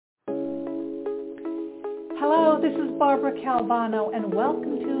Hello, this is Barbara Calvano, and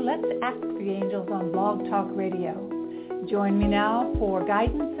welcome to Let's Ask the Angels on Blog Talk Radio. Join me now for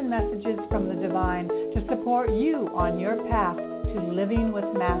guidance and messages from the divine to support you on your path to living with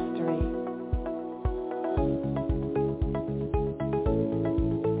mastery.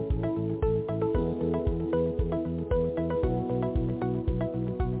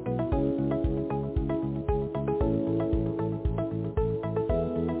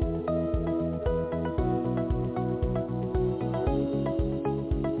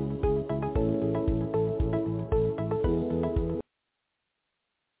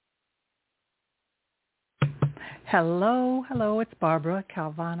 Hello, it's Barbara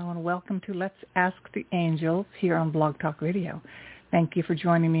Calvano, and welcome to Let's Ask the Angels here on Blog Talk Radio. Thank you for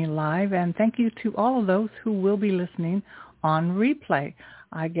joining me live, and thank you to all of those who will be listening on replay.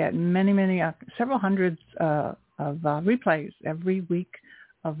 I get many, several hundreds of replays every week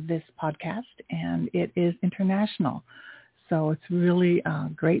of this podcast, and it is international. So it's really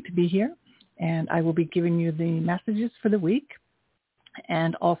great to be here, and I will be giving you the messages for the week,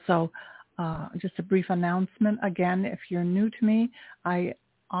 and also just a brief announcement. Again, if you're new to me, I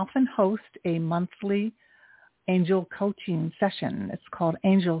often host a monthly angel coaching session. It's called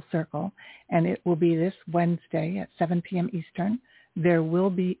Angel Circle, and it will be this Wednesday at 7 p.m. Eastern. There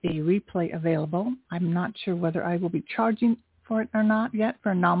will be a replay available. I'm not sure whether I will be charging for it or not yet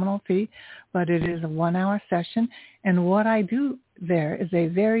for a nominal fee, but it is a 1-hour session. And what I do there is a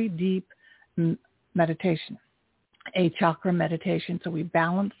very deep meditation, a chakra meditation. So we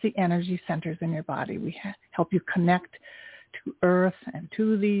balance the energy centers in your body. We help you connect to Earth and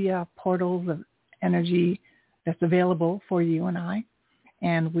to the portals of energy that's available for you and I.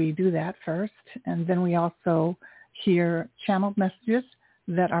 And we do that first. And then we also hear channeled messages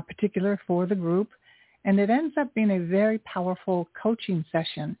that are particular for the group. And it ends up being a very powerful coaching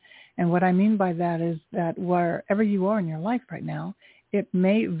session. And what I mean by that is that wherever you are in your life right now, it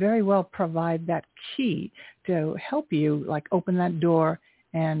may very well provide that key to help you, like open that door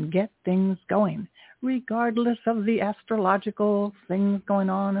and get things going, regardless of the astrological things going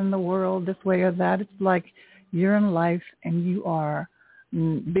on in the world this way or that. It's like you're in life and you are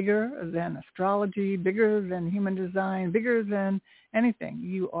bigger than astrology, bigger than human design, bigger than anything.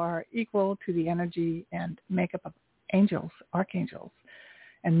 You are equal to the energy and makeup of angels, archangels,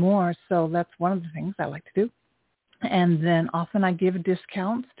 and more. So that's one of the things I like to do. And then often I give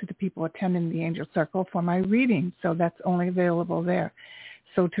discounts to the people attending the Angel Circle for my reading. So that's only available there.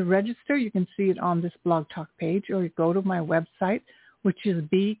 So to register, you can see it on this Blog Talk page, or you go to my website, which is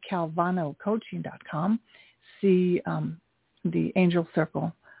bcalvanocoaching.com. See the Angel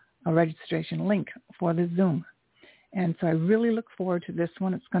Circle registration link for the Zoom. And so I really look forward to this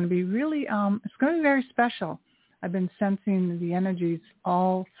one. It's going to be really, it's going to be very special. I've been sensing the energies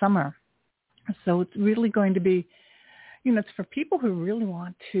all summer. So it's really going to be, it's for people who really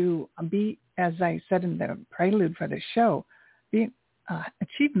want to be, as I said in the prelude for this show,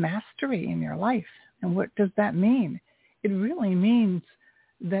 achieve mastery in your life. And what does that mean? It really means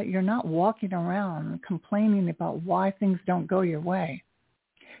that you're not walking around complaining about why things don't go your way.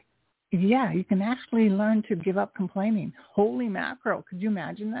 Yeah, you can actually learn to give up complaining. Holy mackerel, could you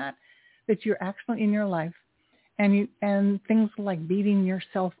imagine that? That you're actually in your life and things like beating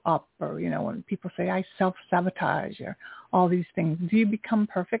yourself up, or, when people say, I self-sabotage, or all these things. Do you become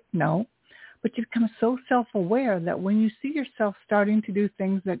perfect? No. But you become so self-aware that when you see yourself starting to do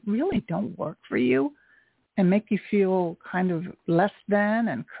things that really don't work for you and make you feel kind of less than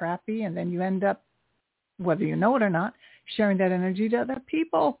and crappy, and then you end up, whether you know it or not, sharing that energy to other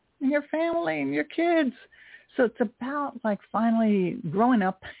people in your family and your kids. So it's about like finally growing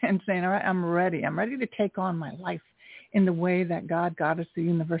up and saying, all right, I'm ready. I'm ready to take on my life in the way that God, Goddess, the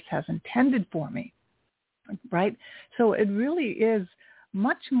universe has intended for me, right? So it really is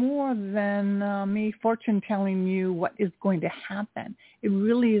much more than me fortune telling you what is going to happen. It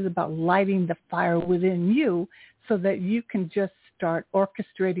really is about lighting the fire within you so that you can just start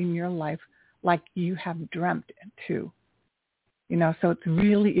orchestrating your life like you have dreamt it to. So it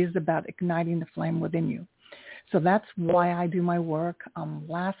really is about igniting the flame within you. So that's why I do my work.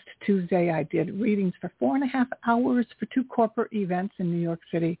 Last Tuesday, I did readings for 4.5 hours for 2 corporate events in New York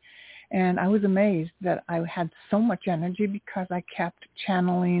City. And I was amazed that I had so much energy because I kept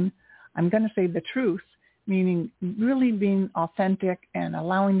channeling, I'm going to say the truth, meaning really being authentic and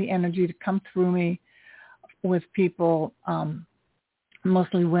allowing the energy to come through me with people,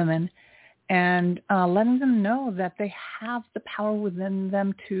 mostly women, and letting them know that they have the power within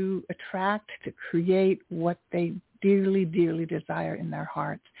them to attract, to create what they dearly, dearly desire in their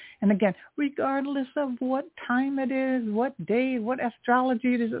hearts. And again, regardless of what time it is, what day, what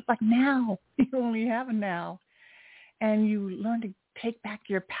astrology it is, it's like now. You only have a now. And you learn to take back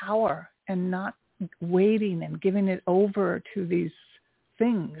your power and not waiting and giving it over to these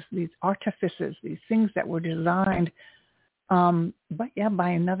things, these artifices, these things that were designed by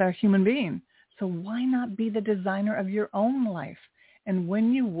another human being. So why not be the designer of your own life? And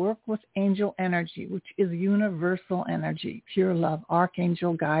when you work with angel energy, which is universal energy, pure love,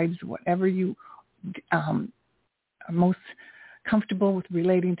 archangel guides, whatever you are most comfortable with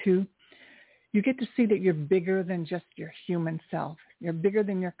relating to, you get to see that you're bigger than just your human self. You're bigger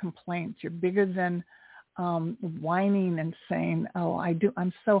than your complaints. You're bigger than whining and saying,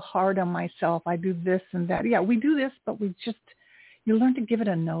 I'm so hard on myself. I do this and that. Yeah, we do this, but you learn to give it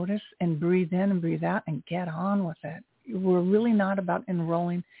a notice and breathe in and breathe out and get on with it. We're really not about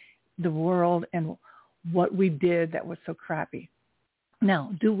enrolling the world in what we did that was so crappy.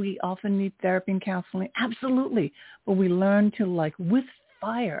 Now, do we often need therapy and counseling? Absolutely. But we learn to, like, with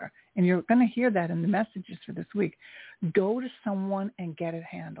fire, and you're going to hear that in the messages for this week, go to someone and get it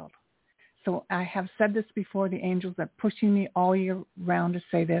handled. So I have said this before. The angels are pushing me all year round to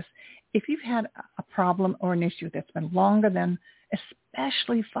say this. If you've had a problem or an issue that's been longer than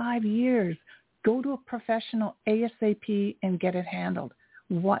especially 5 years, go to a professional ASAP and get it handled.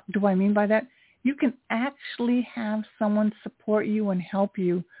 What do I mean by that? You can actually have someone support you and help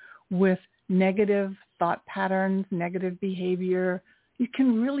you with negative thought patterns, negative behavior. You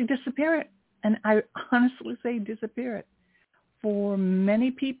can really disappear it. And I honestly say disappear it. For many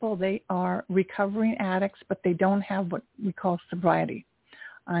people, they are recovering addicts, but they don't have what we call sobriety.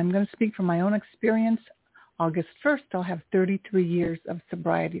 I'm going to speak from my own experience. August 1st, I'll have 33 years of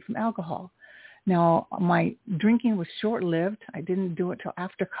sobriety from alcohol. Now, my drinking was short-lived. I didn't do it till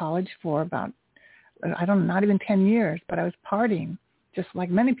after college for about, not even 10 years, but I was partying just like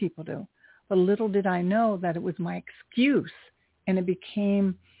many people do. But little did I know that it was my excuse, and it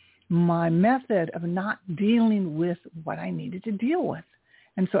became my method of not dealing with what I needed to deal with.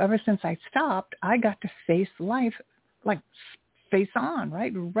 And so ever since I stopped, I got to face life like face on,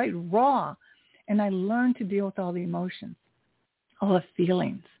 right raw. And I learned to deal with all the emotions, all the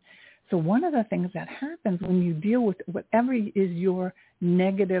feelings. So one of the things that happens when you deal with whatever is your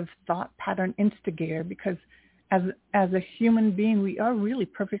negative thought pattern instigator, because as a human being, we are really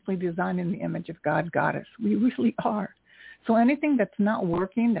perfectly designed in the image of God, Goddess. We really are. So anything that's not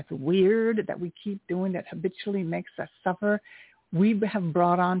working, that's weird, that we keep doing, that habitually makes us suffer, we have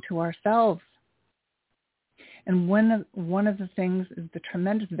brought on to ourselves. And one of the things is the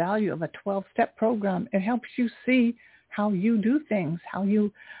tremendous value of a 12-step program. It helps you see how you do things, how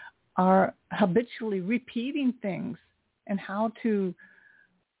you are habitually repeating things, and how to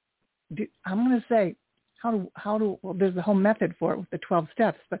do, I'm going to say, well, there's a whole method for it with the 12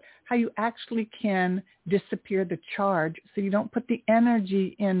 steps, but how you actually can disappear the charge so you don't put the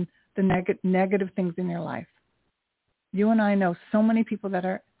energy in the negative things in your life. You and I know so many people that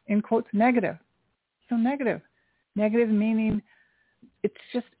are, in quotes, negative. So negative. Negative meaning it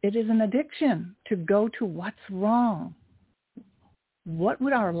is an addiction to go to what's wrong. What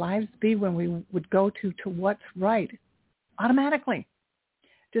would our lives be when we would go to what's right? Automatically.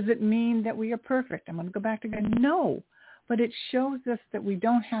 Does it mean that we are perfect? I'm going to go back to God. No, but it shows us that we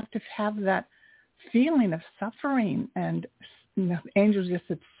don't have to have that feeling of suffering. And the angels just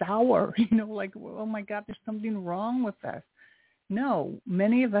said sour, like, oh my God, there's something wrong with us. No,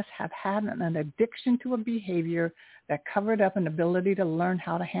 many of us have had an addiction to a behavior that covered up an ability to learn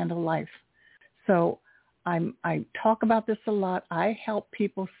how to handle life. So I talk about this a lot. I help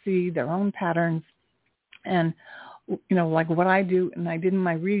people see their own patterns, and like what I do, and I did in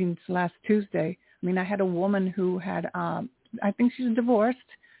my readings last Tuesday. I mean, I had a woman who had, I think she was divorced,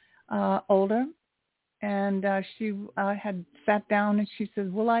 older, and she had sat down and she says,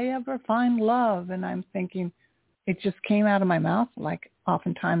 will I ever find love? And I'm thinking, it just came out of my mouth, like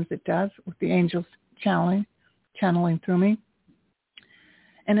oftentimes it does with the angels channeling through me.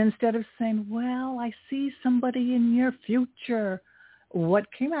 And instead of saying, well, I see somebody in your future,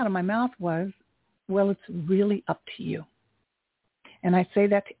 what came out of my mouth was, well, it's really up to you. And I say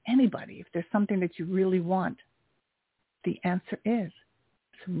that to anybody. If there's something that you really want, the answer is,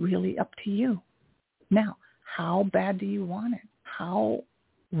 it's really up to you. Now, how bad do you want it? How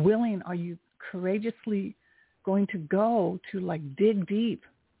willing are you courageously going to go to dig deep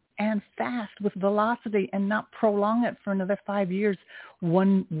and fast with velocity and not prolong it for another 5 years,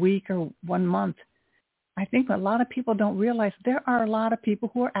 1 week or 1 month? I think a lot of people don't realize there are a lot of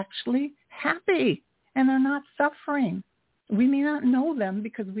people who are actually happy and are not suffering. We may not know them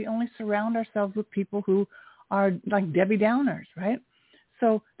because we only surround ourselves with people who are like Debbie Downers, right?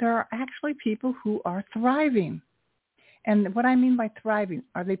 So there are actually people who are thriving. And what I mean by thriving,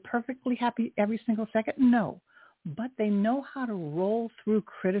 are they perfectly happy every single second? No. But they know how to roll through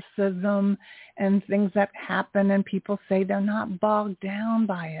criticism and things that happen, and people say they're not bogged down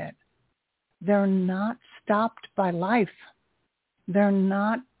by it. They're not stopped by life. They're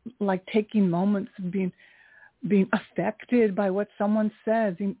not like taking moments of being affected by what someone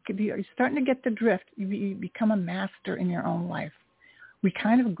says. You're starting to get the drift. You become a master in your own life. We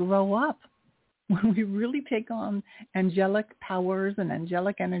kind of grow up. When we really take on angelic powers and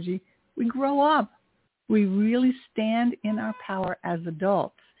angelic energy, we grow up. We really stand in our power as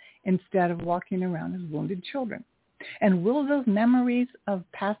adults instead of walking around as wounded children. And will those memories of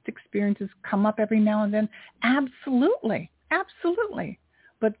past experiences come up every now and then? Absolutely. Absolutely.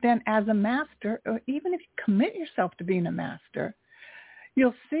 But then as a master, or even if you commit yourself to being a master,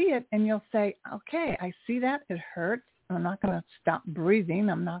 you'll see it and you'll say, okay, I see that. It hurts. I'm not going to stop breathing.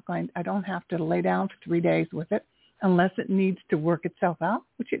 I don't have to lay down for 3 days with it unless it needs to work itself out,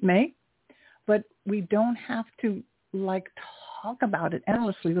 which it may. But we don't have to talk about it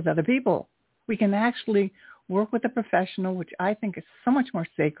endlessly with other people. We can actually work with a professional, which I think is so much more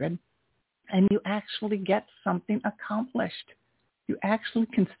sacred, and you actually get something accomplished. You actually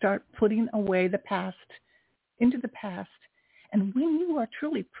can start putting away the past into the past. And when you are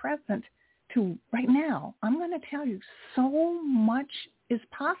truly present to right now, I'm going to tell you so much is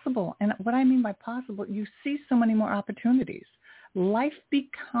possible. And what I mean by possible, you see so many more opportunities. Life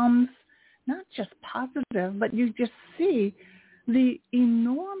becomes not just positive, but you just see the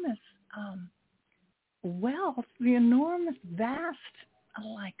enormous wealth, the enormous vast,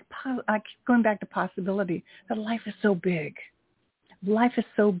 I keep going back to possibility, that life is so big. Life is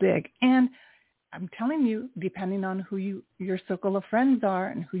so big. And I'm telling you, depending on who your circle of friends are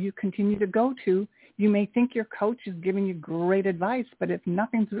and who you continue to go to, you may think your coach is giving you great advice, but if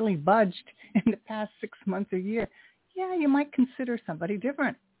nothing's really budged in the past 6 months or year, yeah, you might consider somebody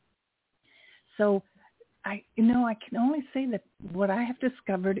different. So I can only say that what I have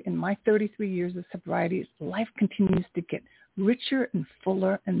discovered in my 33 years of sobriety is life continues to get richer and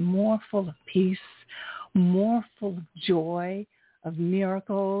fuller and more full of peace, more full of joy, of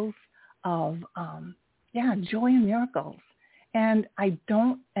miracles, of joy and miracles. And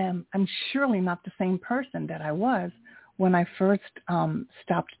I'm surely not the same person that I was when I first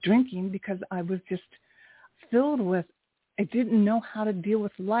stopped drinking, because I was just filled with, I didn't know how to deal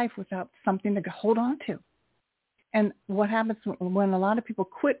with life without something to hold on to. And what happens when a lot of people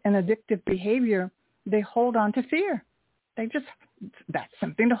quit an addictive behavior, they hold on to fear. That's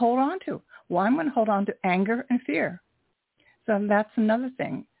something to hold on to. Well, I'm going to hold on to anger and fear. So that's another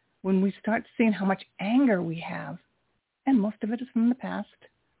thing. When we start seeing how much anger we have, and most of it is from the past,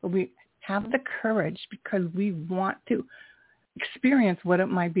 but we have the courage because we want to experience what it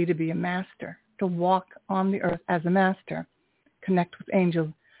might be to be a master, to walk on the earth as a master, connect with angels,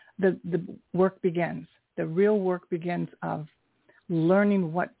 the work begins. The real work begins of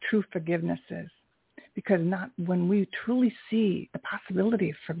learning what true forgiveness is. Because when we truly see the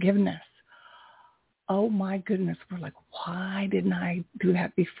possibility of forgiveness, oh my goodness, we're like, why didn't I do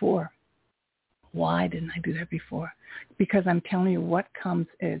that before? Why didn't I do that before? Because I'm telling you, what comes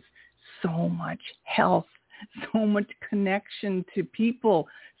is so much health, so much connection to people,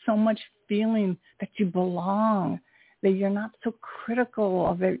 so much feeling that you belong, that you're not so critical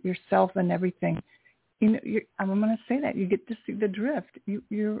of yourself and everything. I'm going to say that. You get to see the drift.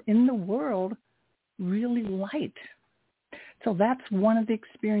 You're in the world really light. So that's one of the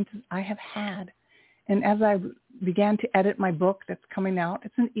experiences I have had. And as I began to edit my book that's coming out,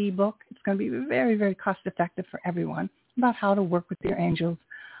 it's an ebook. It's going to be very, very cost effective for everyone, about how to work with your angels.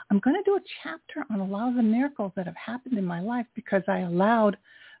 I'm going to do a chapter on a lot of the miracles that have happened in my life because I allowed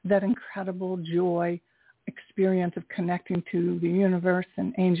that incredible joy experience of connecting to the universe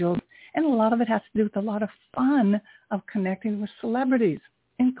and angels. And a lot of it has to do with a lot of fun of connecting with celebrities,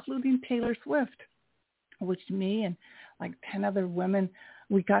 including Taylor Swift, which me and like 10 other women,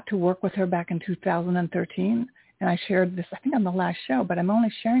 we got to work with her back in 2013. And I shared this, I think, on the last show, but I'm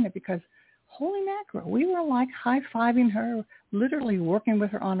only sharing it because, holy mackerel, we were like high-fiving her, literally working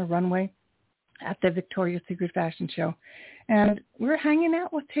with her on a runway at the Victoria's Secret fashion show. And we're hanging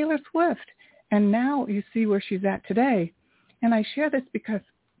out with Taylor Swift. And now you see where she's at today. And I share this because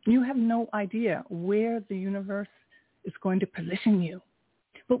you have no idea where the universe is going to position you.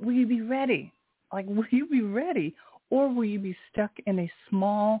 But will you be ready? Will you be ready? Or will you be stuck in a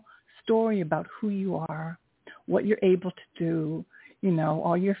small story about who you are, what you're able to do,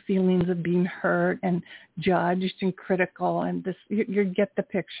 all your feelings of being hurt and judged and critical, and this, you get the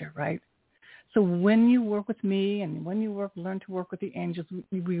picture, right? So when you work with me and when you learn to work with the angels,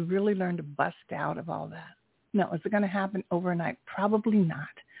 we really learn to bust out of all that. Now, is it going to happen overnight? Probably not.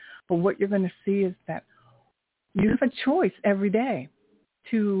 But what you're going to see is that you have a choice every day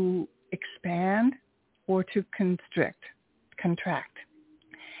to expand or to contract.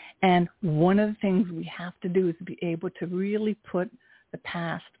 And one of the things we have to do is be able to really put the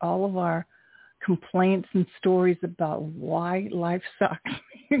past, all of our complaints and stories about why life sucks,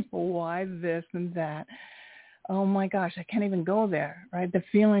 why this and that. Oh my gosh, I can't even go there, right? The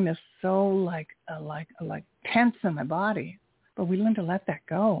feeling is so like tense in my body, but we learn to let that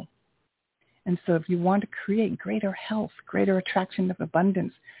go. And so if you want to create greater health, greater attraction of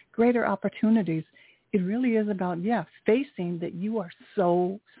abundance, greater opportunities, it really is about, facing that you are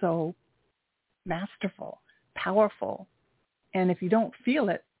so masterful, powerful. And if you don't feel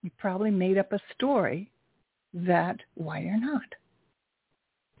it, you probably made up a story that why you're not.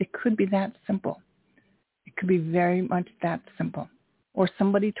 It could be that simple. It could be very much that simple. Or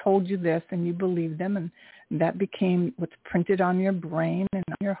somebody told you this and you believed them, and that became what's printed on your brain and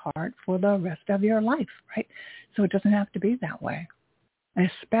on your heart for the rest of your life, right? So it doesn't have to be that way. And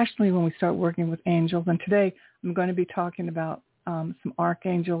especially when we start working with angels. And today I'm going to be talking about some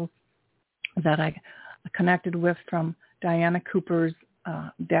archangels that I connected with from Diana Cooper's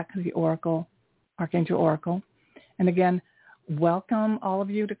deck, the Oracle, Archangel Oracle. And again, welcome all of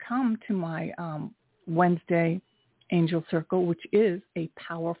you to come to my Wednesday Angel Circle, which is a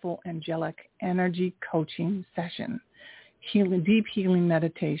powerful angelic energy coaching session, deep healing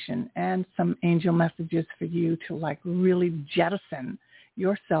meditation, and some angel messages for you to really jettison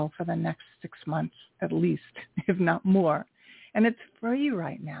yourself for the next 6 months at least, if not more. And it's free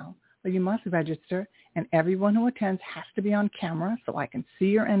right now, but you must register, and everyone who attends has to be on camera so I can see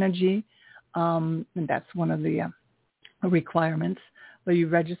your energy, and that's one of the requirements. But you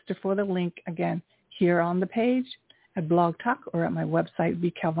register for the link, again, here on the page at Blog Talk or at my website,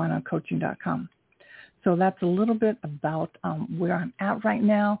 vcalvanocoaching.com. So that's a little bit about where I'm at right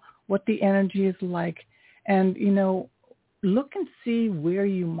now, what the energy is like, and, look and see where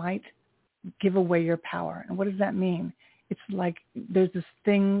you might give away your power. And what does that mean? It's like there's this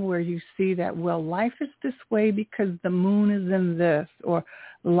thing where you see that, well, life is this way because the moon is in this, or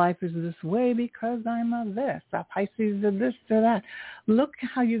life is this way because I'm a this, a Pisces or this or that. Look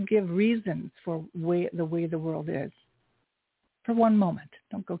how you give reasons for the way the world is. For one moment.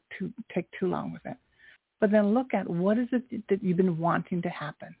 Don't take too long with it. But then look at what is it that you've been wanting to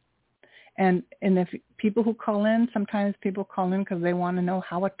happen. And if people who call in, sometimes people call in because they want to know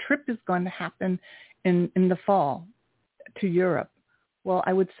how a trip is going to happen in the fall to Europe. Well,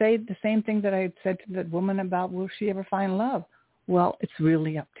 I would say the same thing that I had said to that woman about will she ever find love? Well, it's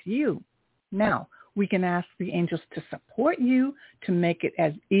really up to you. Now, we can ask the angels to support you, to make it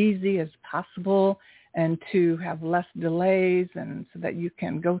as easy as possible, and to have less delays, and so that you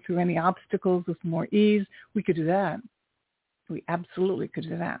can go through any obstacles with more ease. We could do that. We absolutely could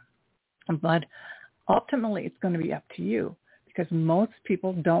do that. But ultimately, it's going to be up to you, because most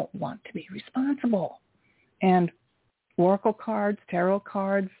people don't want to be responsible. And oracle cards, tarot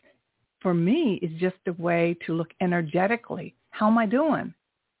cards, for me, is just a way to look energetically. How am I doing?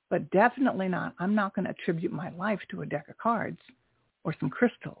 But definitely not. I'm not going to attribute my life to a deck of cards or some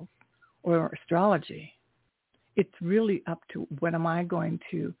crystals or astrology. It's really up to what am I going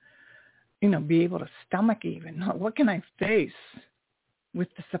to, be able to stomach even. What can I face with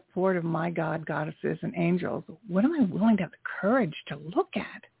the support of my God, goddesses, and angels? What am I willing to have the courage to look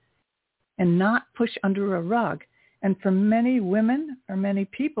at and not push under a rug? And for many women or many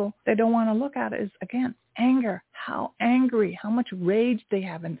people, they don't want to look at it as, again, anger. How angry, how much rage they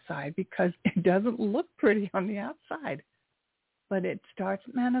have inside, because it doesn't look pretty on the outside. But it starts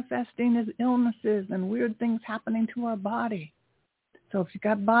manifesting as illnesses and weird things happening to our body. So if you've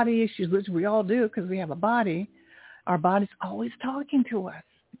got body issues, which we all do because we have a body, our body's always talking to us.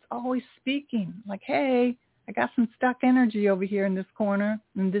 It's always speaking like, hey, I got some stuck energy over here in this corner,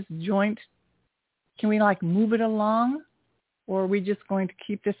 in this joint. Can we move it along? Or are we just going to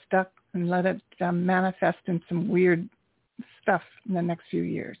keep this stuck and let it manifest in some weird stuff in the next few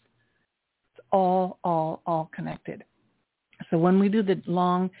years? It's all connected. So when we do the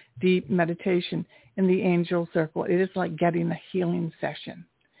long, deep meditation in the angel circle, it is like getting a healing session.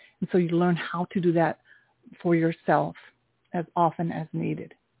 And so you learn how to do that for yourself as often as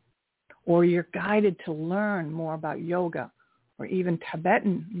needed. Or you're guided to learn more about yoga, or even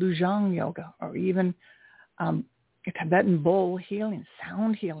Tibetan Lujang yoga, or even Tibetan bowl healing,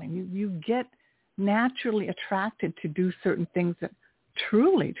 sound healing. You get naturally attracted to do certain things that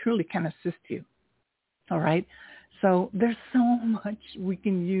truly can assist you. All right? So there's so much we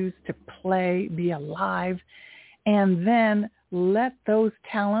can use to play, be alive, and then let those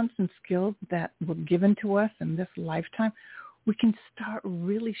talents and skills that were given to us in this lifetime, we can start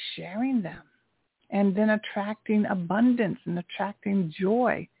really sharing them and then attracting abundance and attracting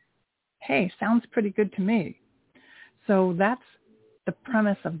joy. Hey, sounds pretty good to me. So that's the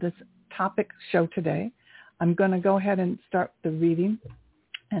premise of this topic show today. I'm going to go ahead and start the reading.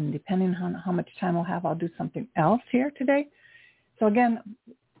 And depending on how much time I'll have, I'll do something else here today. So again,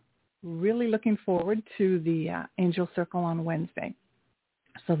 really looking forward to the Angel Circle on Wednesday.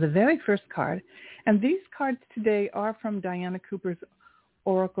 So the very first card, and these cards today are from Diana Cooper's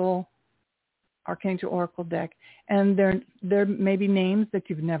Archangel Oracle deck, and there may be names that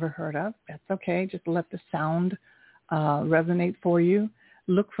you've never heard of. That's okay. Just let the sound resonate for you.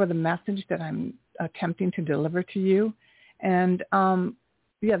 Look for the message that I'm attempting to deliver to you. And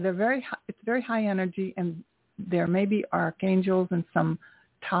it's very high energy, and there may be archangels and some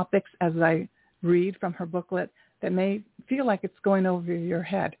topics as I read from her booklet that may feel like it's going over your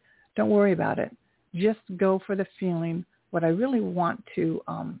head. Don't worry about it. Just go for the feeling. What I really want to,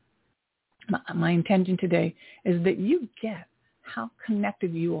 my intention today is that you get how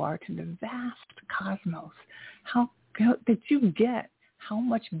connected you are to the vast cosmos, that you get how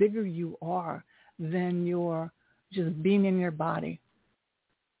much bigger you are than your just being in your body.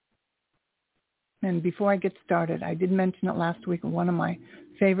 And before I get started, I did mention it last week. One of my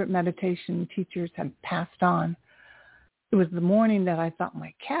favorite meditation teachers had passed on. It was the morning that I thought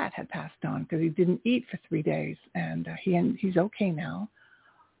my cat had passed on because he didn't eat for 3 days, and he's okay now.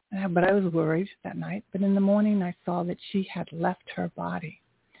 But I was worried that night. But in the morning, I saw that she had left her body.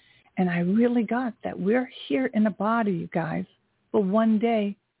 And I really got that we're here in a body, you guys, but one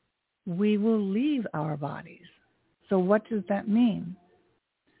day we will leave our bodies. So what does that mean?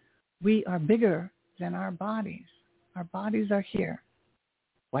 We are bigger than our bodies. Our bodies are here,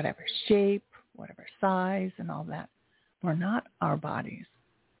 whatever shape, whatever size, and all that. We're not our bodies.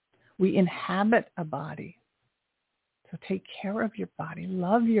 We inhabit a body. So take care of your body.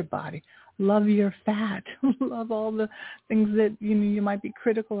 Love your body. Love your fat. Love all the things that you might be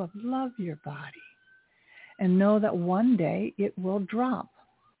critical of. Love your body. And know that one day it will drop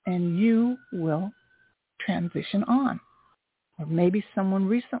and you will transition on. Or maybe someone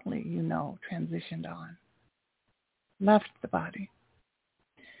recently, transitioned on, left the body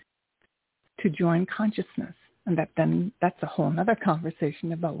to join consciousness. And that's a whole other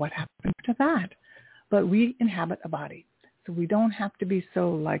conversation about what happened to that. But we inhabit a body. So we don't have to be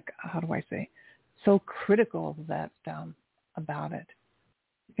so so critical of that about it.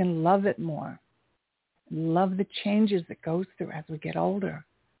 We can love it more. Love the changes that goes through as we get older.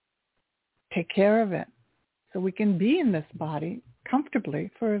 Take care of it. So we can be in this body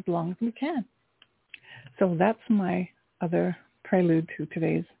comfortably for as long as we can. So that's my other prelude to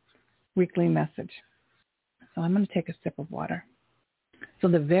today's weekly message. So I'm going to take a sip of water. So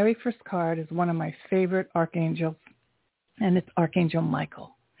the very first card is one of my favorite archangels, and it's Archangel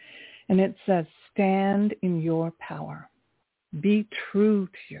Michael. And it says, stand in your power. Be true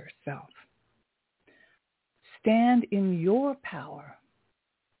to yourself. Stand in your power.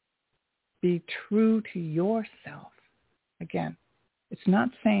 Be true to yourself. Again, it's not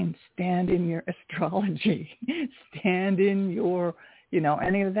saying stand in your astrology, stand in your,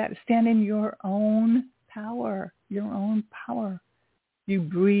 any of that. Stand in your own power, You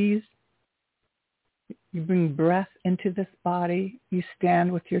breathe, you bring breath into this body. You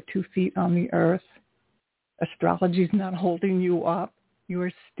stand with your 2 feet on the earth. Astrology is not holding you up. You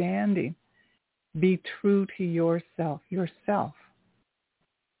are standing. Be true to yourself.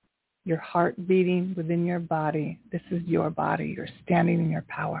 Your heart beating within your body. This is your body. You're standing in your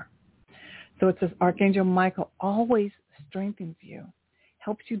power. So it says Archangel Michael always strengthens you,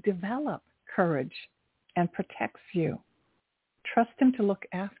 helps you develop courage, and protects you. Trust him to look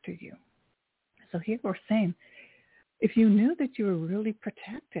after you. So here we're saying, if you knew that you were really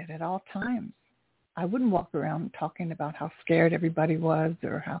protected at all times, I wouldn't walk around talking about how scared everybody was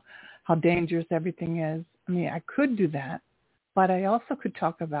or how dangerous everything is. I mean, I could do that. But I also could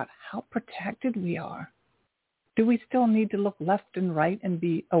talk about how protected we are. Do we still need to look left and right and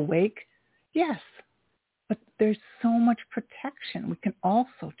be awake? Yes. But there's so much protection we can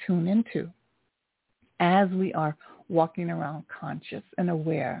also tune into as we are walking around conscious and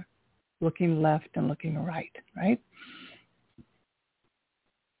aware, looking left and looking right?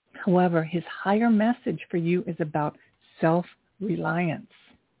 However, his higher message for you is about self-reliance.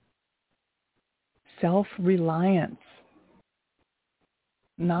 Self-reliance.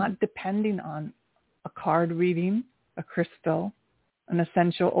 Not depending on a card reading, a crystal, an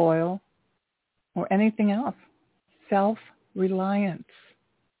essential oil, or anything else. self-reliance.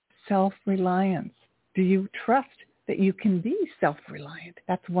 Self-reliance. Do you trust that you can be self-reliant?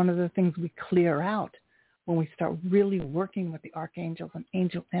 That's one of the things we clear out when we start really working with the archangels and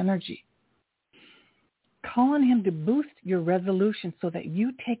angel energy. Call on him to boost your resolution so that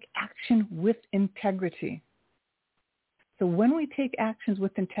you take action with integrity. So when we take actions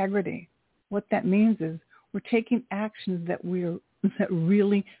with integrity, what that means is we're taking actions that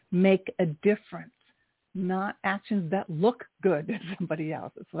really make a difference, not actions that look good to somebody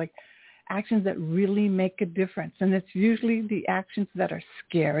else. It's like actions that really make a difference. And it's usually the actions that are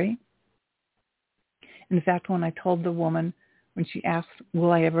scary. In fact, when I told the woman, when she asked,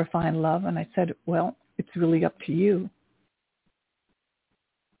 will I ever find love? And I said, well, it's really up to you.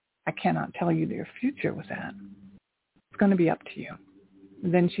 I cannot tell you your future with that. It's going to be up to you.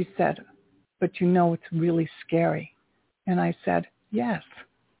 And then she said, but you know it's really scary. And I said, yes,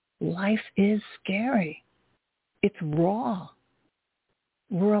 life is scary. It's raw.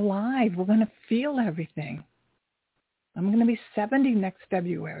 We're alive. We're going to feel everything. I'm going to be 70 next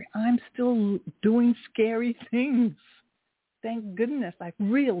February. I'm still doing scary things. Thank goodness. I've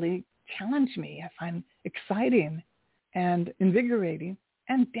really challenged me. I find exciting and invigorating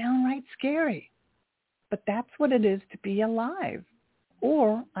and downright scary. But that's what it is to be alive.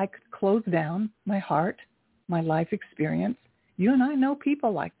 Or I could close down my heart, my life experience. You and I know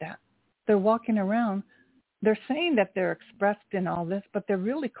people like that. They're walking around. They're saying that they're expressed in all this, but they're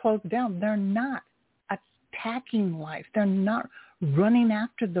really closed down. They're not attacking life. They're not running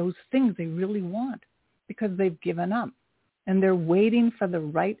after those things they really want because they've given up. And they're waiting for the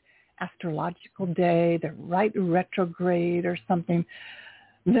right astrological day, the right retrograde or something.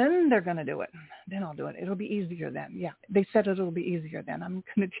 Then they're going to do it. Then I'll do it. It'll be easier then. Yeah, they said it'll be easier then. I'm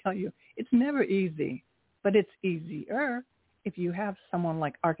going to tell you, it's never easy, but it's easier if you have someone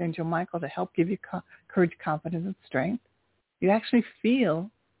like Archangel Michael to help give you courage, confidence, and strength. You actually feel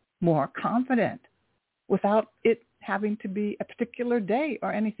more confident without it having to be a particular day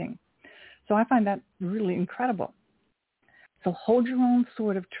or anything. So I find that really incredible. So hold your own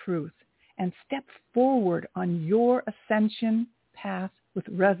sword of truth and step forward on your ascension path with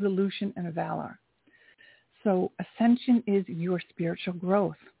resolution and valor. So ascension is your spiritual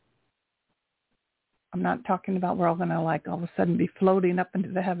growth. I'm not talking about we're all going to all of a sudden be floating up into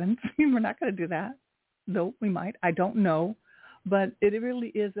the heavens. We're not going to do that. Though we might. I don't know. But it really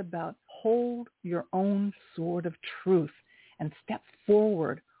is about hold your own sword of truth and step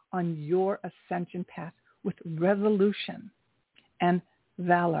forward on your ascension path with resolution and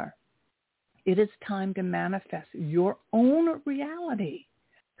valor. It is time to manifest your own reality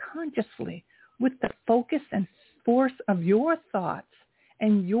consciously with the focus and force of your thoughts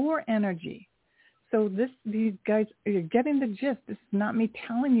and your energy. So these guys, you're getting the gist. This is not me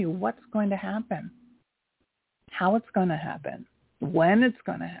telling you what's going to happen, how it's going to happen, when it's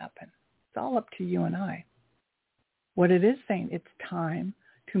going to happen. It's all up to you and I. What it is saying, it's time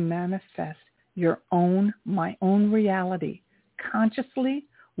to manifest my own reality consciously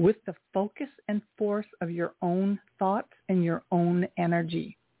with the focus and force of your own thoughts and your own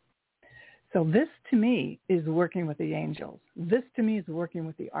energy. So this to me is working with the angels. This to me is working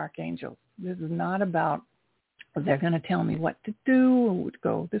with the archangels. This is not about they're going to tell me what to do or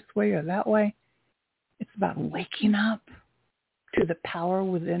go this way or that way. It's about waking up to the power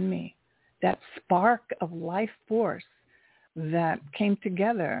within me, that spark of life force that came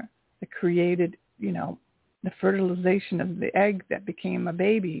together, that created, the fertilization of the egg that became a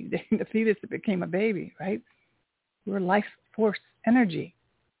baby, the fetus that became a baby, right? We're life force energy.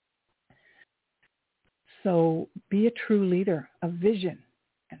 So be a true leader of vision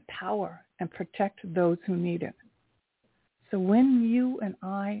and power and protect those who need it. So when you and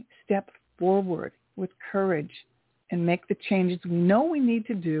I step forward with courage and make the changes we know we need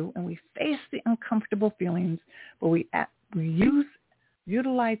to do, and we face the uncomfortable feelings, but we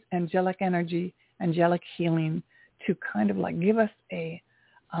utilize angelic energy, angelic healing to kind of like give us a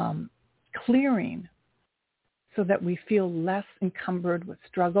clearing so that we feel less encumbered with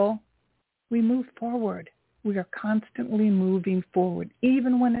struggle, we move forward. We are constantly moving forward,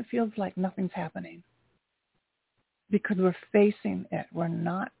 even when it feels like nothing's happening, because we're facing it. We're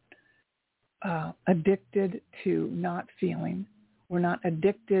not addicted to not feeling. We're not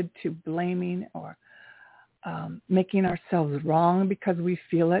addicted to blaming or making ourselves wrong because we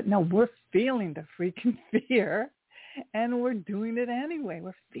feel it. No, we're feeling the freaking fear, and we're doing it anyway.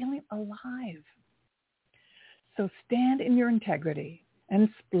 We're feeling alive. So stand in your integrity and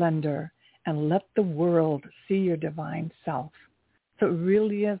splendor and let the world see your divine self. So it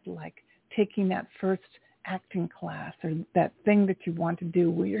really is like taking that first acting class or that thing that you want to do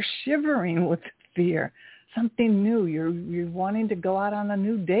where you're shivering with fear. something new. You're wanting to go out on a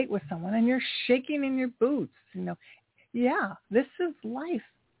new date with someone, and you're shaking in your boots. Yeah, this is life.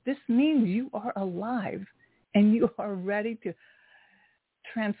 This means you are alive, and you are ready to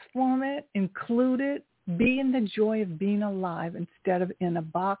transform it, include it, be in the joy of being alive instead of in a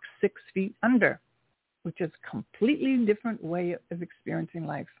box 6 feet under, which is a completely different way of experiencing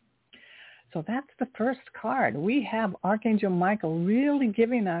life. So that's the first card. We have Archangel Michael really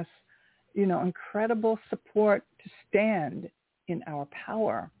giving us, incredible support to stand in our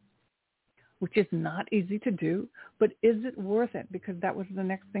power, which is not easy to do, but is it worth it? Because that was the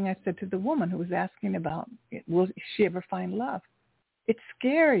next thing I said to the woman who was asking about, will she ever find love? It's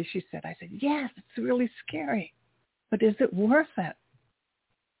scary, she said. I said, yes, it's really scary, but is it worth it?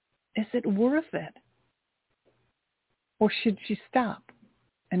 Is it worth it? Or should she stop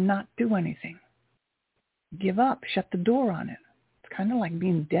and not do anything? Give up, shut the door on it. It's kind of like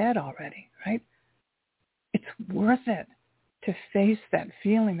being dead already, right? It's worth it to face that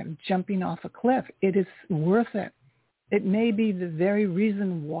feeling of jumping off a cliff. It is worth it. It may be the very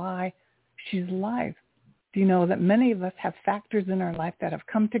reason why she's alive. Do you know that many of us have factors in our life that have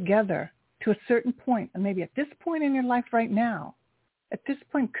come together to a certain point, and maybe at this point in your life right now, at this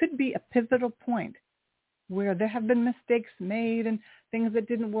point could be a pivotal point where there have been mistakes made and things that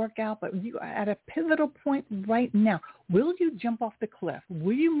didn't work out, but you are at a pivotal point right now. Will you jump off the cliff?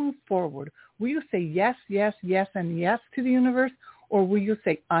 Will you move forward? Will you say yes, yes, yes, and yes to the universe? Or will you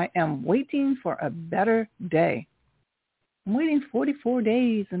say, I am waiting for a better day? I'm waiting 44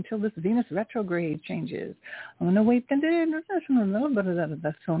 days until this Venus retrograde changes. I'm going to wait the new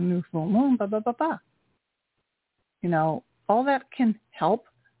full moon, blah, blah, blah, blah. All that can help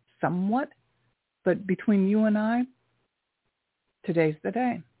somewhat, but between you and I, today's the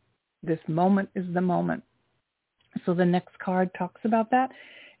day. This moment is the moment. So the next card talks about that.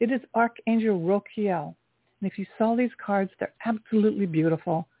 It is Archangel Rochiel. And if you saw these cards, they're absolutely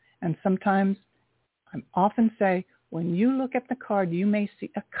beautiful. And sometimes, I often say, when you look at the card, you may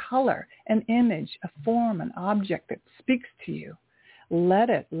see a color, an image, a form, an object that speaks to you. Let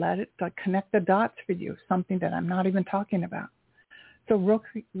it connect the dots for you, something that I'm not even talking about. So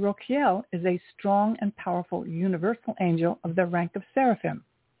Rochiel is a strong and powerful universal angel of the rank of seraphim.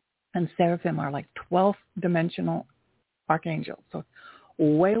 And seraphim are like 12th dimensional archangels. So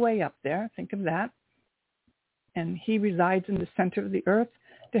way, way up there. Think of that. And he resides in the center of the earth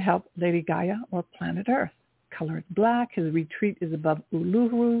to help Lady Gaia or planet Earth. Color is black. His retreat is above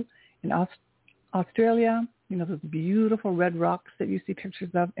Uluru in Australia. Those beautiful red rocks that you see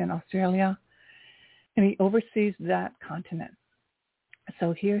pictures of in Australia. And he oversees that continent.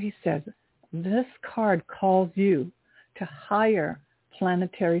 So here he says, this card calls you to higher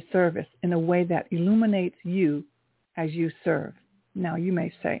planetary service in a way that illuminates you as you serve. Now you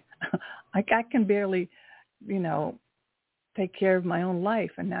may say, I can barely, take care of my own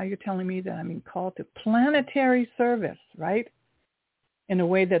life. And now you're telling me that I'm being called to planetary service, right? In a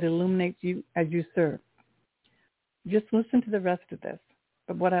way that illuminates you as you serve. Just listen to the rest of this.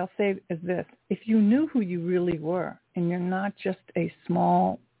 But what I'll say is this. If you knew who you really were, and you're not just a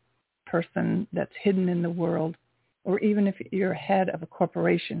small person that's hidden in the world, or even if you're head of a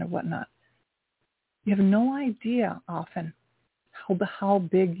corporation or whatnot, you have no idea often how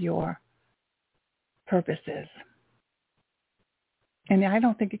big your purpose is. And I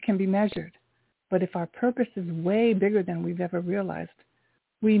don't think it can be measured. But if our purpose is way bigger than we've ever realized,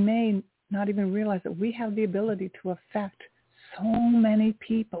 we may not even realize that we have the ability to affect so many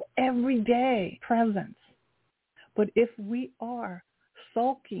people every day, presence. But if we are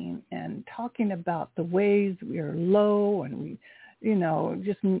sulking and talking about the ways we are low and we,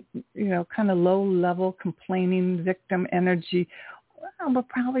 kind of low-level complaining victim energy, well, we're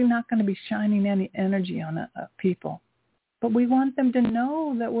probably not going to be shining any energy on people. But we want them to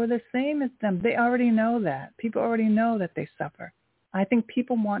know that we're the same as them. They already know that. People already know that they suffer. I think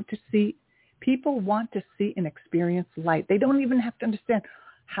people want to see and experience light. They don't even have to understand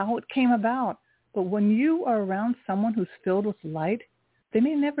how it came about. But when you are around someone who's filled with light, they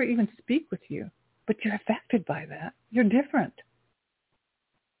may never even speak with you, but you're affected by that. You're different.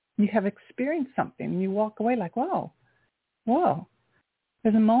 You have experienced something, and you walk away like, whoa.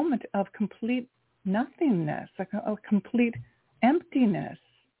 There's a moment of complete nothingness, like a complete emptiness.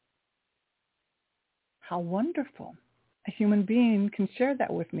 How wonderful. A human being can share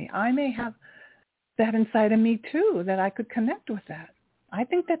that with me. I may have that inside of me too, that I could connect with that. I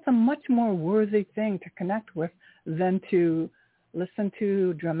think that's a much more worthy thing to connect with than to listen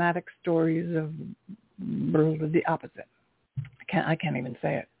to dramatic stories of the opposite. I can't even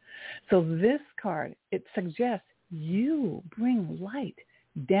say it. So this card, it suggests you bring light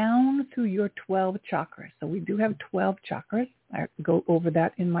down through your 12 chakras. So we do have 12 chakras. I go over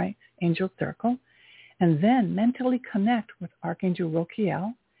that in my angel circle. And then mentally connect with Archangel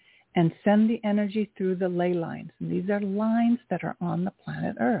Rochiel and send the energy through the ley lines. And these are lines that are on the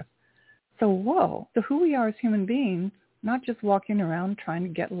planet Earth. So whoa, so who we are as human beings, not just walking around trying to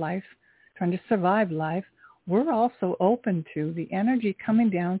get life, trying to survive life, we're also open to the energy coming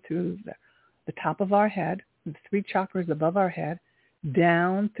down through the top of our head, the 3 chakras above our head,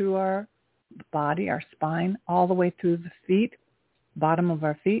 down through our body, our spine, all the way through the feet, bottom of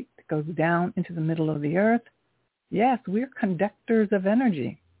our feet, it goes down into the middle of the earth. Yes, we're conductors of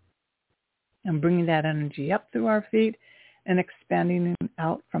energy. And bringing that energy up through our feet and expanding it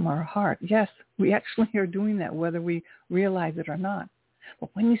out from our heart. Yes, we actually are doing that, whether we realize it or not. But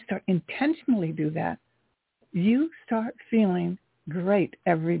when you start intentionally do that, you start feeling great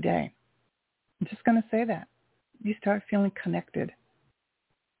every day. I'm just going to say that. You start feeling connected.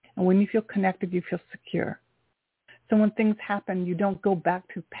 And when you feel connected, you feel secure. So when things happen, you don't go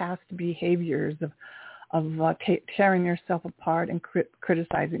back to past behaviors of tearing yourself apart and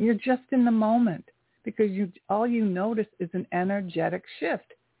criticizing. You're just in the moment because all you notice is an energetic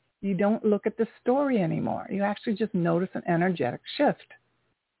shift. You don't look at the story anymore. You actually just notice an energetic shift.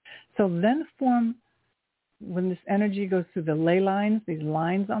 So then when this energy goes through the ley lines, these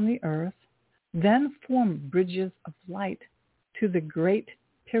lines on the earth, then form bridges of light to the great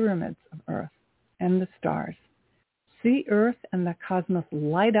pyramids of Earth and the stars. See Earth and the cosmos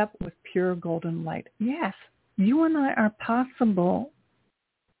light up with pure golden light. Yes, you and I are possible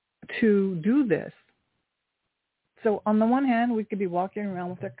to do this. So on the one hand, we could be walking around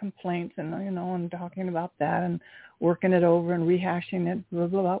with our complaints and, and talking about that and working it over and rehashing it, blah,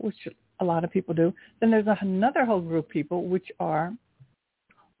 blah, blah, which a lot of people do. Then there's another whole group of people which are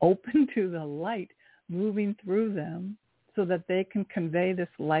open to the light moving through them so that they can convey this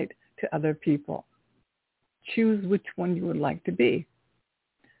light to other people. Choose which one you would like to be.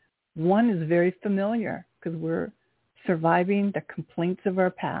 One is very familiar because we're surviving the complaints of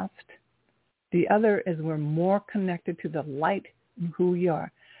our past. The other is we're more connected to the light and who we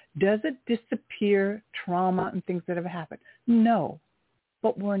are. Does it disappear trauma and things that have happened? No,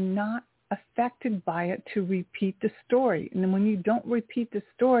 but we're not affected by it to repeat the story. And then when you don't repeat the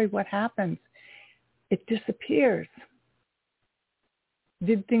story, what happens? It disappears.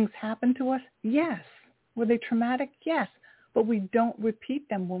 Did things happen to us? Yes. Were they traumatic? Yes. But we don't repeat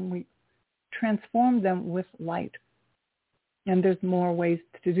them when we transform them with light. And there's more ways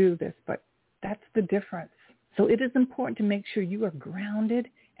to do this, but that's the difference. So it is important to make sure you are grounded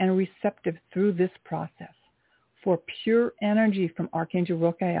and receptive through this process. For pure energy from Archangel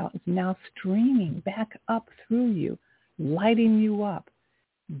Rochiel is now streaming back up through you, lighting you up.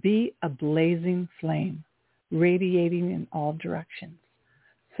 Be a blazing flame, radiating in all directions.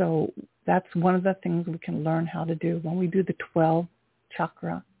 So that's one of the things we can learn how to do when we do the 12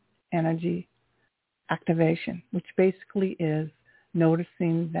 chakra energy activation, which basically is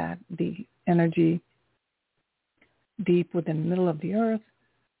noticing that the energy deep within the middle of the earth,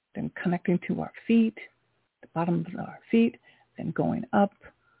 then connecting to our feet, the bottom of our feet, then going up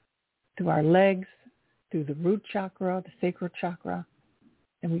through our legs, through the root chakra, the sacral chakra,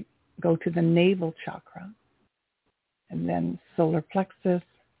 then we go to the navel chakra, and then solar plexus,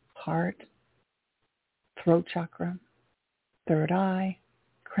 heart, throat chakra, third eye,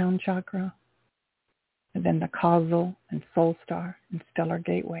 crown chakra, and then the causal and soul star and stellar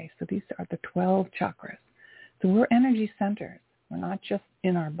gateway. So these are the 12 chakras. So we're energy centers. We're not just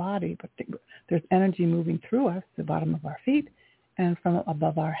in our body, but there's energy moving through us, the bottom of our feet, and from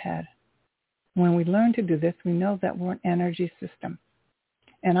above our head. When we learn to do this, we know that we're an energy system.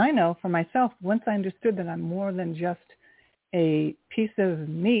 And I know for myself, once I understood that I'm more than just a piece of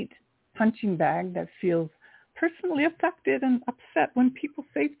meat punching bag that feels personally affected and upset when people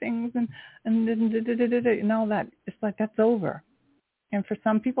say things and all that, it's like that's over. And for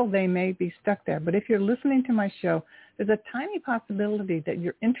some people, they may be stuck there. But if you're listening to my show, there's a tiny possibility that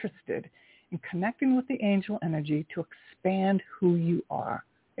you're interested in connecting with the angel energy to expand who you are,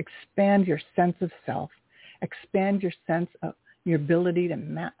 expand your sense of self, expand your sense of your ability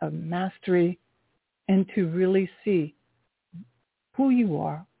to of mastery, and to really see who you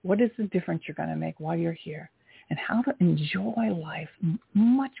are, what is the difference you're going to make while you're here, and how to enjoy life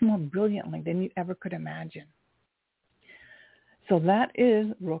much more brilliantly than you ever could imagine. So that is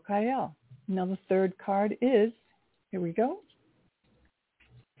Rochiel. Now the third card is, here we go,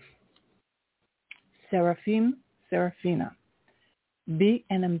 Seraphim, Seraphina. Be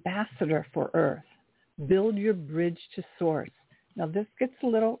an ambassador for Earth. Build your bridge to Source. Now this gets a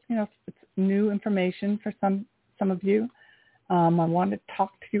little, it's new information for some of you. I wanted to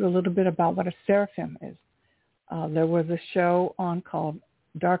talk to you a little bit about what a seraphim is. There was a show on called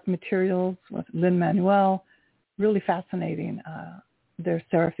Dark Materials with Lin-Manuel. Really fascinating. There's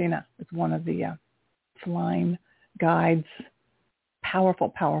Seraphina. It's one of the flying guides. Powerful,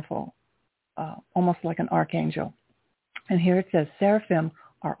 powerful. Almost like an archangel. And here it says, seraphim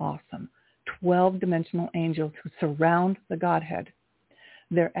are awesome. 12-dimensional angels who surround the Godhead.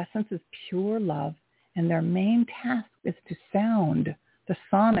 Their essence is pure love, and their main task is to sound the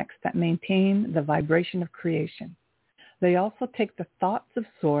sonics that maintain the vibration of creation. They also take the thoughts of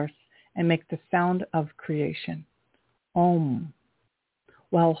Source and make the sound of creation, Om,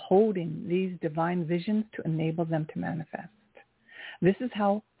 while holding these divine visions to enable them to manifest. This is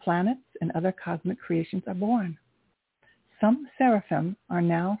how planets and other cosmic creations are born. Some seraphim are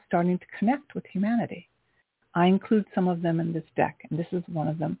now starting to connect with humanity. I include some of them in this deck, and this is one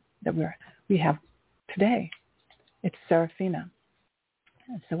of them that we have today. It's Seraphina.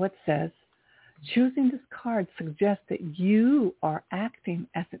 And so it says, choosing this card suggests that you are acting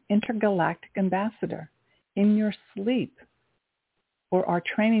as an intergalactic ambassador in your sleep or are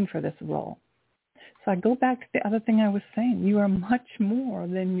training for this role. So I go back to the other thing I was saying. You are much more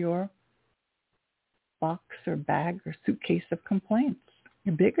than your box or bag or suitcase of complaints.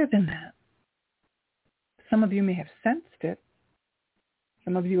 You're bigger than that. Some of you may have sensed it.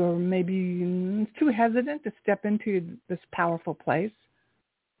 Some of you are maybe too hesitant to step into this powerful place.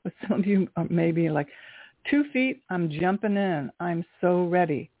 But some of you are maybe like, 2 feet, I'm jumping in. I'm so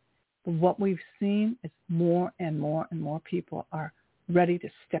ready. But what we've seen is more and more and more people are ready to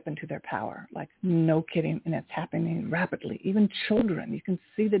step into their power. Like, no kidding. And it's happening rapidly. Even children, you can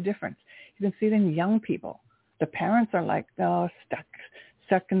see the difference. You can see it in young people. The parents are like,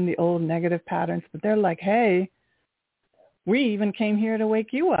 stuck in the old negative patterns. But they're like, hey, we even came here to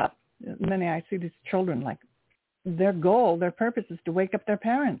wake you up. I see these children, like, their goal, their purpose is to wake up their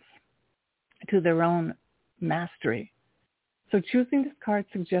parents to their own mastery. So choosing this card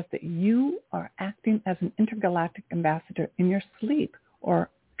suggests that you are acting as an intergalactic ambassador in your sleep or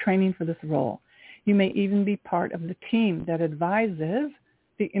training for this role. You may even be part of the team that advises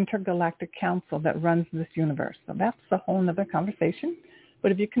the intergalactic council that runs this universe. So that's a whole other conversation.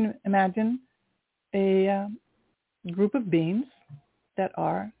 But if you can imagine a group of beings that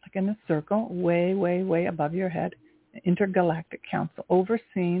are like in a circle way, way, way above your head, intergalactic council,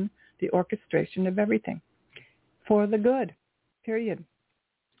 overseeing the orchestration of everything for the good, period,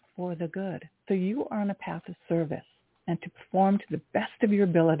 for the good. So you are on a path of service, and to perform to the best of your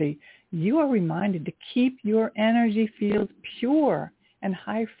ability, you are reminded to keep your energy fields pure and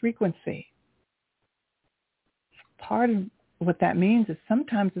high frequency. Part of what that means is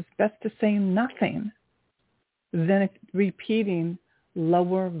sometimes it's best to say nothing than repeating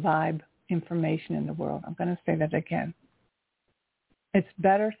lower vibe information in the world. I'm going to say that again. It's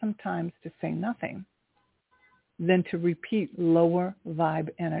better sometimes to say nothing than to repeat lower vibe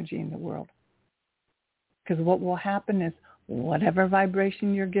energy in the world. Because what will happen is whatever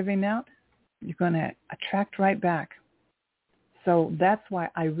vibration you're giving out, you're going to attract right back. So that's why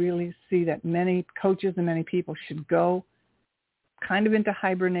I really see that many coaches and many people should go kind of into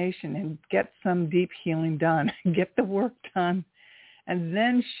hibernation and get some deep healing done, get the work done, and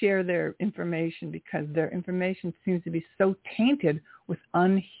then share their information, because their information seems to be so tainted with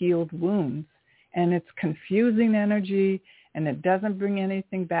unhealed wounds. And it's confusing energy, and it doesn't bring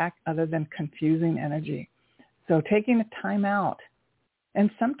anything back other than confusing energy. So taking a time out,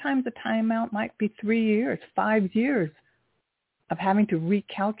 and sometimes a time out might be 3 years, 5 years of having to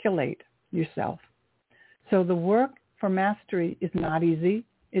recalculate yourself. So the work for mastery is not easy.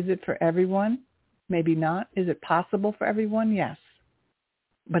 Is it for everyone? Maybe not. Is it possible for everyone? Yes.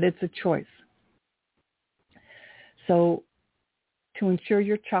 But it's a choice. So to ensure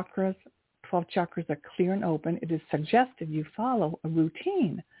your chakras, 12 chakras, are clear and open, it is suggested you follow a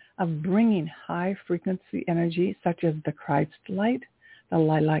routine of bringing high frequency energy such as the Christ light, the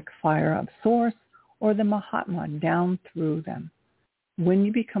lilac fire of Source, or the Mahatma down through them. When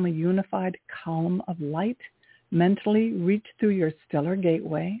you become a unified column of light, mentally reach through your stellar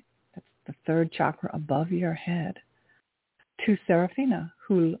gateway, that's the 3rd chakra above your head, to Seraphina,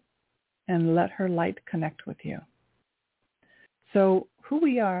 and let her light connect with you. So who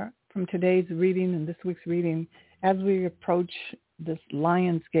we are from today's reading and this week's reading, as we approach this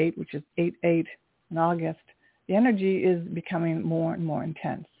Lion's Gate, which is 8/8 in August, the energy is becoming more and more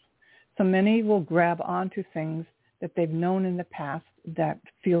intense. So many will grab onto things that they've known in the past that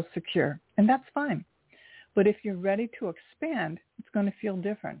feel secure, and that's fine. But if you're ready to expand, it's going to feel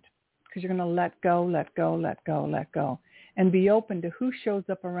different, because you're going to let go, let go, let go, let go, and be open to who shows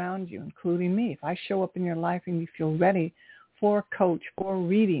up around you, including me. If I show up in your life and you feel ready for a coach, for a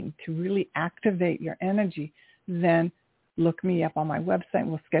reading to really activate your energy, then look me up on my website and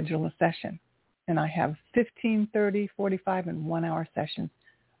we'll schedule a session. And I have 15, 30, 45, and 1-hour sessions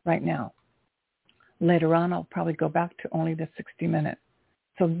right now. Later on, I'll probably go back to only the 60 minutes.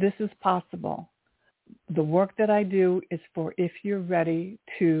 So this is possible. The work that I do is for if you're ready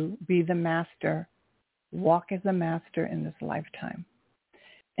to be the master, walk as a master in this lifetime.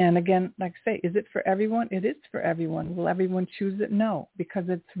 And again, like I say, is it for everyone? It is for everyone. Will everyone choose it? No, because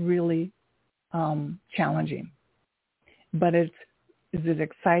it's really challenging. But is it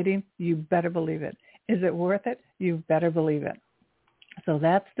exciting? You better believe it. Is it worth it? You better believe it. So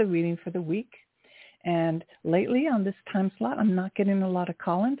that's the reading for the week. And lately on this time slot, I'm not getting a lot of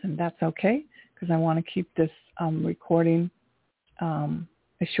call-ins, and that's okay because I want to keep this recording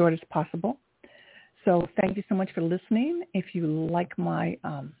as short as possible. So thank you so much for listening. If you like my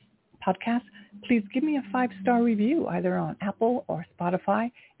podcast, please give me a 5-star review either on Apple or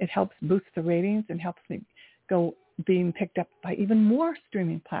Spotify. It helps boost the ratings and helps me go being picked up by even more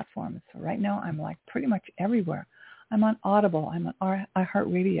streaming platforms. So right now I'm like pretty much everywhere. I'm on Audible. I'm on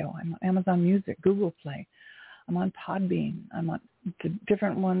iHeartRadio. I'm on Amazon Music, Google Play. I'm on Podbean. I'm on the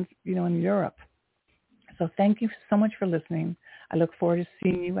different ones, in Europe. So thank you so much for listening. I look forward to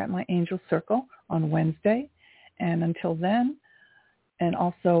seeing you at my Angel Circle on Wednesday. And until then, and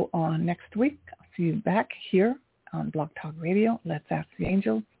also on next week, I'll see you back here on Blog Talk Radio. Let's Ask the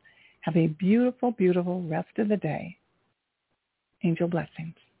Angels. Have a beautiful, beautiful rest of the day. Angel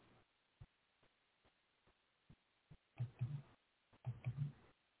blessings.